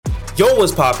Yo,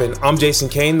 what's poppin'? I'm Jason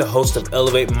Kane, the host of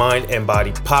Elevate Mind and Body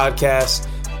Podcast.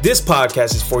 This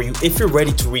podcast is for you if you're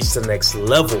ready to reach the next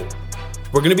level.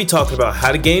 We're going to be talking about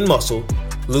how to gain muscle,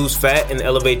 lose fat, and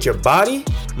elevate your body,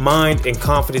 mind, and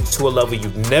confidence to a level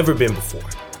you've never been before.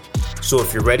 So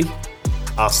if you're ready,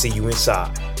 I'll see you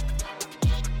inside.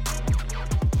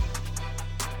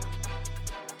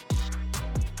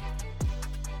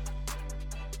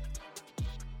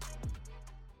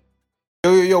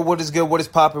 Yo, what is good? What is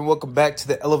poppin'? Welcome back to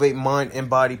the Elevate Mind and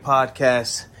Body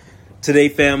Podcast. Today,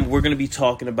 fam, we're going to be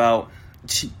talking about...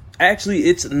 Actually,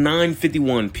 it's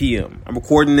 9:51 p.m. I'm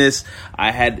recording this.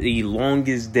 I had the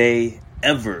longest day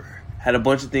ever. Had a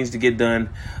bunch of things to get done.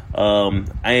 I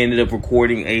ended up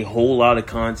recording a whole lot of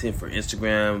content for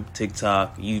Instagram,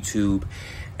 TikTok, YouTube,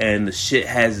 and the shit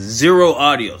has zero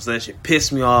audio. So that shit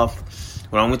pissed me off.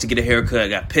 When I went to get a haircut, I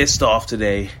got pissed off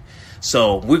today.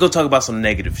 So we're going to talk about some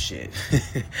negative shit.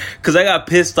 Because I got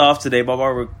pissed off today. My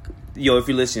barber, if you're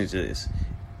listening to this,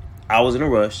 I was in a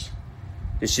rush.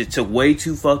 This shit took way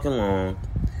too fucking long.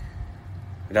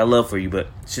 I got love for you, but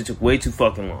shit took way too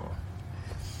fucking long.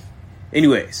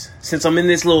 Anyways, since I'm in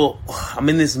this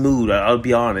mood, I'll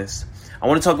be honest. I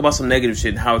want to talk about some negative shit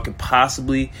and how it could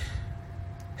possibly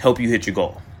help you hit your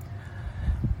goal.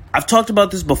 I've talked about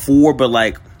this before, but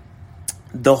like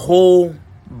the whole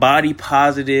body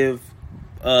positivity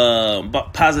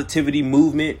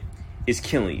movement is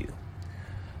killing you.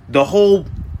 The whole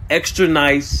extra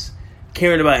nice,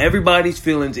 caring about everybody's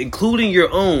feelings, including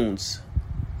your own,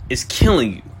 is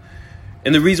killing you.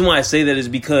 And the reason why I say that is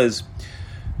because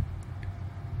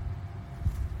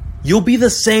you'll be the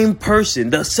same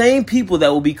person, the same people that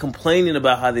will be complaining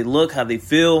about how they look, how they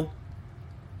feel,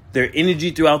 their energy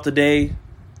throughout the day,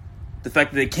 the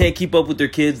fact that they can't keep up with their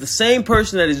kids. The same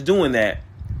person that is doing that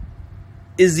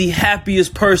is the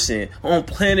happiest person on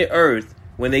planet Earth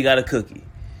when they got a cookie.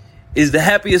 Is the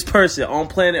happiest person on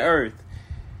planet Earth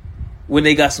when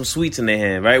they got some sweets in their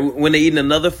hand, right? When they're eating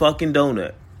another fucking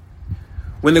donut.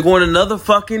 When they're going another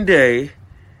fucking day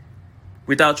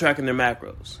without tracking their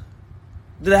macros.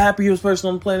 They're the happiest person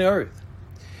on planet Earth.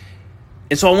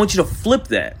 And so I want you to flip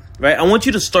that, right? I want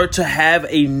you to start to have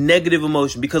a negative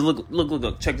emotion because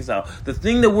look, check this out. The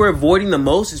thing that we're avoiding the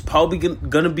most is probably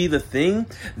going to be the thing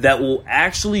that will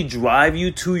actually drive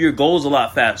you to your goals a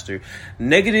lot faster.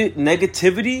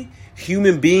 Negativity,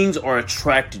 human beings are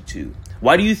attracted to.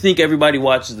 Why do you think everybody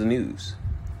watches the news?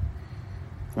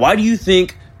 Why do you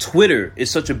think Twitter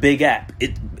is such a big app?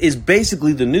 It is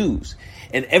basically the news.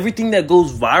 And everything that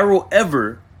goes viral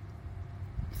ever,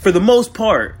 for the most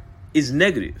part, is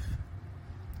negative.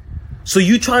 So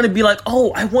you trying to be like,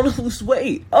 oh, I want to lose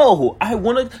weight. Oh, I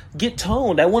want to get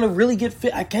toned. I want to really get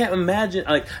fit. I can't imagine.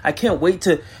 I can't wait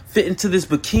to fit into this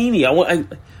bikini.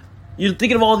 You're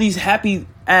thinking of all these happy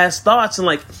ass thoughts and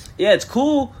yeah, it's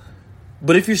cool.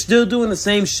 But if you're still doing the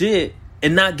same shit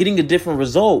and not getting a different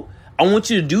result, I want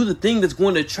you to do the thing that's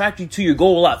going to attract you to your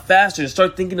goal a lot faster and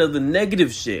start thinking of the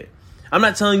negative shit. I'm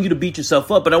not telling you to beat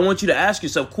yourself up, but I want you to ask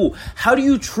yourself, cool, how do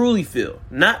you truly feel?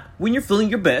 Not when you're feeling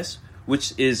your best,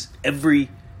 which is every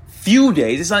few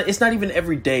days. It's not even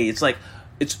every day. It's like,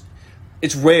 it's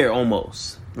rare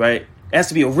almost, right? It has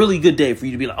to be a really good day for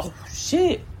you to be like, oh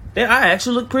shit, I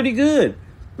actually look pretty good,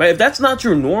 right? If that's not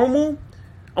your normal,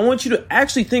 I want you to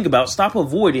actually think about, stop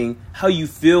avoiding how you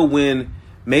feel when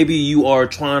maybe you are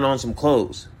trying on some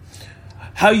clothes.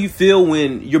 How you feel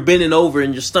when you're bending over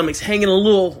and your stomach's hanging a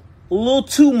little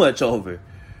too much over,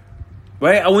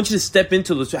 right? I want you to step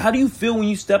into this. How do you feel when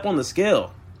you step on the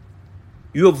scale?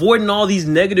 You're avoiding all these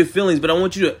negative feelings, but I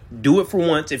want you to do it for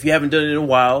once. If you haven't done it in a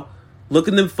while, look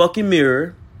in the fucking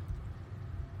mirror.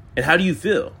 And how do you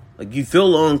feel? Like, you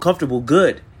feel uncomfortable?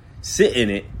 Good. Sit in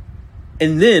it.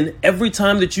 And then every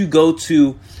time that you go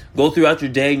throughout your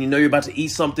day and you know you're about to eat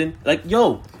something,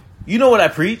 you know what I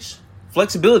preach?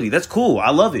 Flexibility. That's cool. I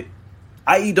love it.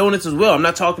 I eat donuts as well. I'm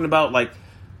not talking about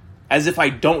as if I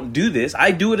don't do this.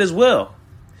 I do it as well.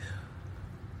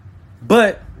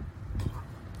 But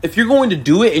if you're going to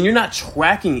do it and you're not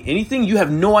tracking anything, you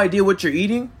have no idea what you're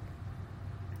eating.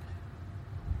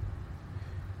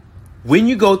 When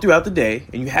you go throughout the day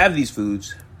and you have these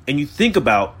foods and you think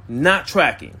about not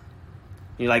tracking,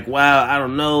 you're like, wow, I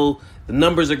don't know. The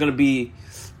numbers are going to be,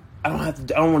 I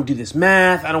don't want to do this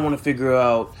math. I don't want to figure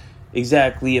out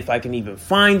exactly if I can even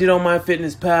find it on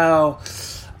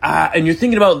MyFitnessPal. And you're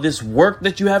thinking about this work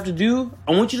that you have to do.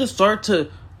 I want you to start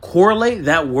to correlate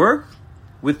that work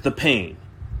with the pain,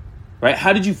 right?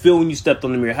 How did you feel when you stepped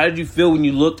on the mirror? How did you feel when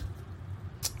you looked,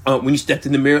 when you stepped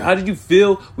in the mirror? How did you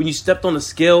feel when you stepped on the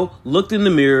scale, looked in the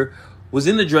mirror, was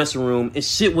in the dressing room, and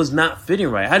shit was not fitting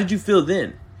right? How did you feel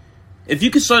then? If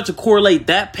you can start to correlate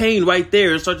that pain right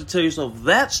there and start to tell yourself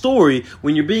that story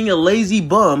when you're being a lazy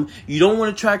bum, you don't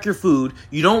want to track your food,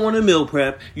 you don't want to meal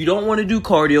prep, you don't want to do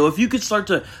cardio. If you could start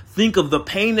to think of the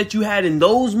pain that you had in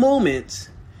those moments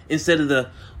instead of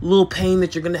the little pain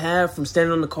that you're going to have from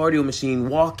standing on the cardio machine,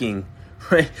 walking,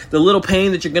 right? The little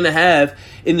pain that you're going to have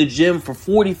in the gym for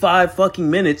 45 fucking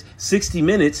minutes, 60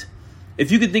 minutes. If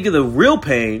you could think of the real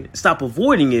pain, stop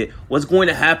avoiding it, what's going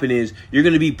to happen is you're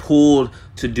going to be pulled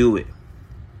to do it.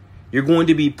 You're going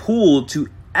to be pulled to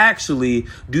actually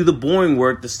do the boring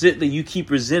work, the shit that you keep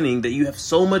resenting, that you have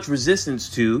so much resistance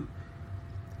to,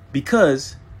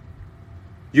 because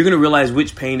you're going to realize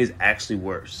which pain is actually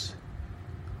worse.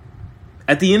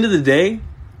 At the end of the day,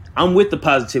 I'm with the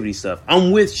positivity stuff.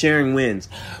 I'm with sharing wins.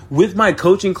 With my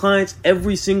coaching clients,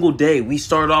 every single day, we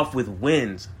start off with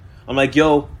wins. I'm like,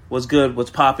 yo, what's good? What's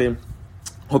popping?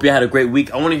 Hope you had a great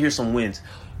week. I want to hear some wins.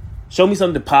 Show me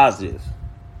something positive.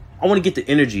 I want to get the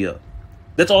energy up.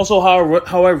 That's also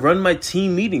how I run my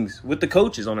team meetings with the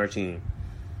coaches on our team.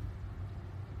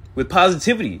 With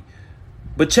positivity.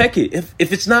 But check it.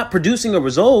 If it's not producing a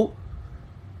result,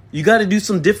 you got to do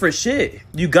some different shit.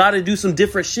 You got to do some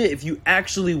different shit if you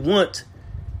actually want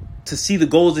to see the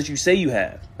goals that you say you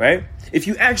have, right? If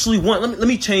you actually want, let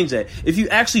me change that. If you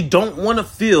actually don't want to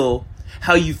feel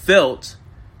how you felt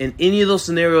in any of those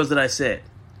scenarios that I said,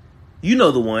 you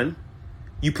know the one.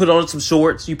 You put on some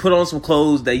shorts, you put on some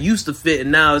clothes that used to fit,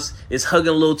 and now it's hugging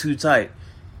a little too tight.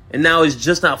 And now it's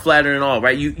just not flattering at all,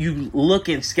 right? You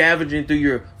looking, scavenging through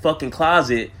your fucking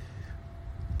closet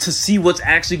to see what's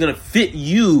actually going to fit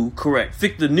you correct.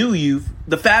 Fit the new you,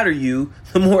 the fatter you,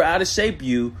 the more out of shape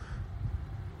you,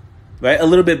 right? A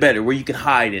little bit better, where you can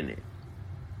hide in it,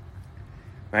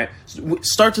 right? So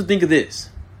start to think of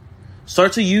this.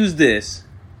 Start to use this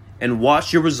and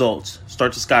watch your results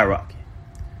start to skyrocket.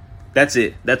 That's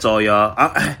it. That's all, y'all.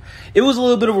 It was a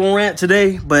little bit of a rant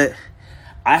today, but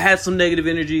I had some negative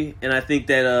energy, and I think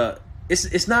that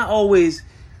it's not always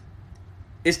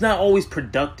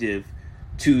productive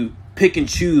to pick and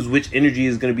choose which energy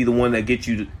is going to be the one that gets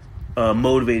you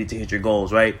motivated to hit your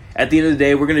goals, right? At the end of the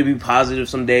day, we're going to be positive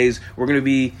some days. We're going to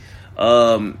be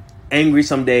angry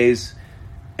some days,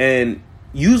 and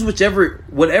use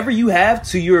whatever you have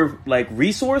to your like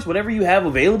resource, whatever you have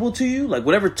available to you, like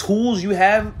whatever tools you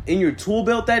have in your tool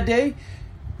belt that day,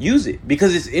 use it,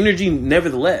 because it's energy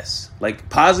nevertheless. Like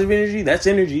positive energy, that's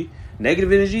energy. Negative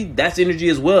energy, that's energy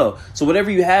as well. So whatever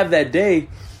you have that day,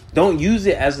 don't use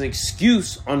it as an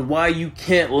excuse on why you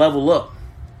can't level up.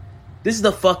 This is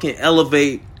the fucking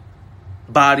Elevate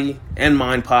Body and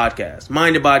Mind podcast.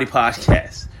 Mind and Body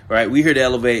podcast. Right? We here to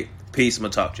elevate. Peace. I'm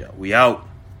going to talk to y'all. We out.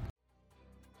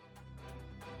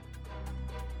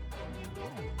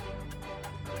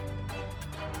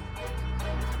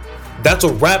 That's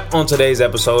a wrap on today's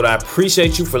episode. I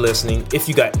appreciate you for listening. If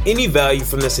you got any value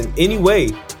from this in any way,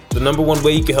 the number one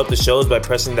way you can help the show is by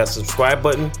pressing that subscribe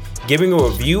button, giving a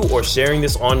review, or sharing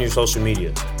this on your social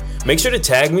media. Make sure to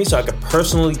tag me so I can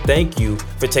personally thank you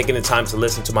for taking the time to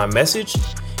listen to my message.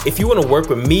 If you want to work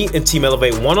with me and Team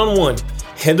Elevate one-on-one,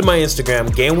 head to my Instagram,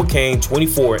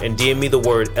 GainWithCain24, and DM me the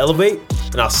word Elevate,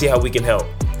 and I'll see how we can help.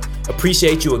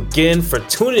 Appreciate you again for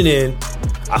tuning in.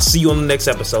 I'll see you on the next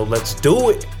episode. Let's do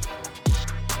it.